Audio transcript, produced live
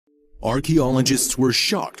Archaeologists were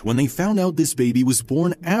shocked when they found out this baby was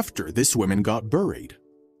born after this woman got buried.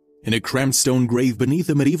 In a cramped stone grave beneath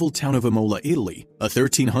the medieval town of Imola, Italy, a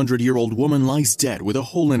 1,300-year-old woman lies dead with a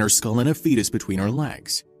hole in her skull and a fetus between her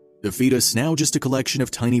legs. The fetus, now just a collection of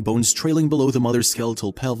tiny bones trailing below the mother's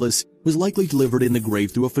skeletal pelvis, was likely delivered in the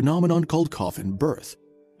grave through a phenomenon called coffin birth.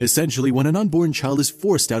 Essentially, when an unborn child is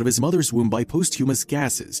forced out of his mother's womb by posthumous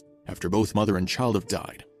gases after both mother and child have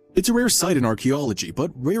died. It's a rare sight in archaeology,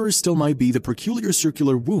 but rarer still might be the peculiar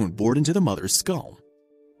circular wound bored into the mother's skull.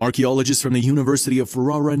 Archaeologists from the University of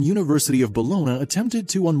Ferrara and University of Bologna attempted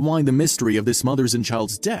to unwind the mystery of this mother's and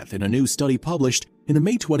child's death in a new study published in the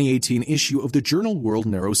May 2018 issue of the journal World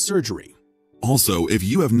Neurosurgery. Also, if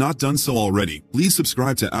you have not done so already, please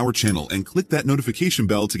subscribe to our channel and click that notification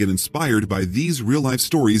bell to get inspired by these real-life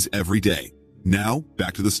stories every day. Now,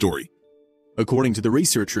 back to the story. According to the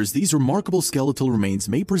researchers, these remarkable skeletal remains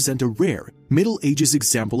may present a rare, Middle Ages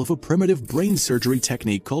example of a primitive brain surgery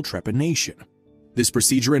technique called trepanation. This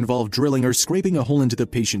procedure involved drilling or scraping a hole into the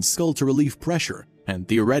patient's skull to relieve pressure, and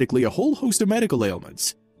theoretically a whole host of medical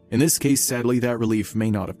ailments. In this case, sadly, that relief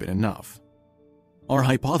may not have been enough. Our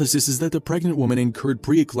hypothesis is that the pregnant woman incurred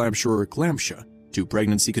preeclampsia or eclampsia, two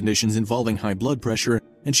pregnancy conditions involving high blood pressure,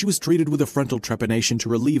 and she was treated with a frontal trepanation to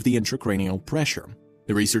relieve the intracranial pressure.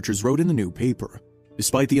 The researchers wrote in the new paper.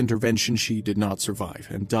 Despite the intervention, she did not survive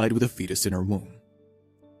and died with a fetus in her womb.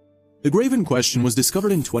 The grave in question was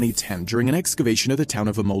discovered in 2010 during an excavation at the town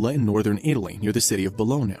of Imola in northern Italy near the city of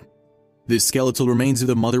Bologna. The skeletal remains of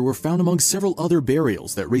the mother were found among several other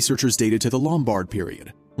burials that researchers dated to the Lombard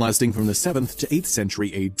period, lasting from the 7th to 8th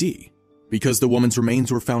century AD. Because the woman's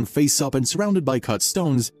remains were found face up and surrounded by cut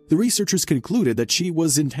stones, the researchers concluded that she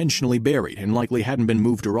was intentionally buried and likely hadn't been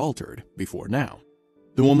moved or altered before now.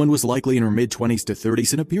 The woman was likely in her mid-20s to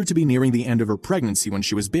 30s and appeared to be nearing the end of her pregnancy when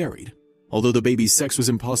she was buried. Although the baby's sex was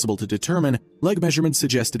impossible to determine, leg measurements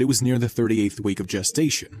suggested it was near the 38th week of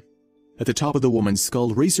gestation. At the top of the woman's skull,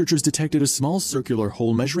 researchers detected a small circular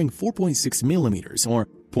hole measuring 4.6 millimeters or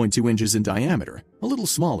 0.2 inches in diameter, a little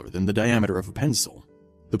smaller than the diameter of a pencil.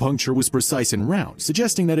 The puncture was precise and round,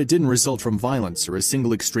 suggesting that it didn't result from violence or a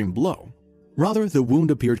single extreme blow. Rather, the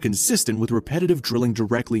wound appeared consistent with repetitive drilling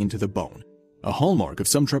directly into the bone, a hallmark of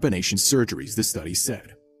some trepanation surgeries, the study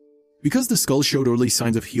said. Because the skull showed early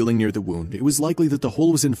signs of healing near the wound, it was likely that the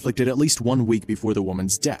hole was inflicted at least 1 week before the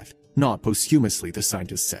woman's death, not posthumously, the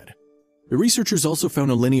scientists said. The researchers also found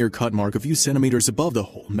a linear cut mark a few centimeters above the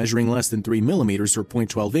hole, measuring less than 3 millimeters or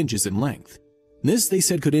 0.12 inches in length. This, they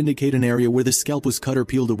said, could indicate an area where the scalp was cut or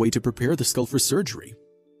peeled away to prepare the skull for surgery.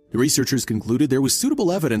 The researchers concluded there was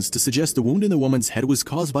suitable evidence to suggest the wound in the woman's head was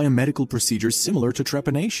caused by a medical procedure similar to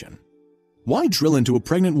trepanation. Why drill into a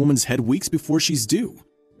pregnant woman's head weeks before she's due?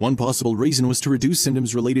 One possible reason was to reduce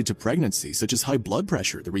symptoms related to pregnancy, such as high blood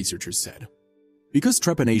pressure, the researchers said. Because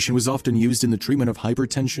trepanation was often used in the treatment of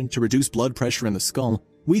hypertension to reduce blood pressure in the skull,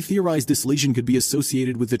 we theorized this lesion could be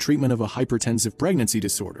associated with the treatment of a hypertensive pregnancy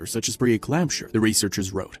disorder, such as preeclampsia, the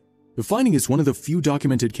researchers wrote. The finding is one of the few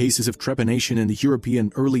documented cases of trepanation in the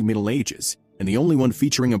European early Middle Ages, and the only one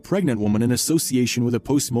featuring a pregnant woman in association with a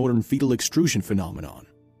postmodern fetal extrusion phenomenon.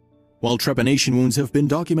 While trepanation wounds have been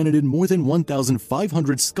documented in more than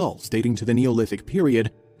 1,500 skulls dating to the Neolithic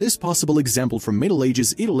period, this possible example from Middle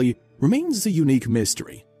Ages Italy remains a unique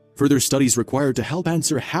mystery. Further studies required to help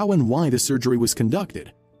answer how and why the surgery was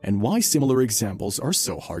conducted, and why similar examples are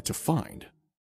so hard to find.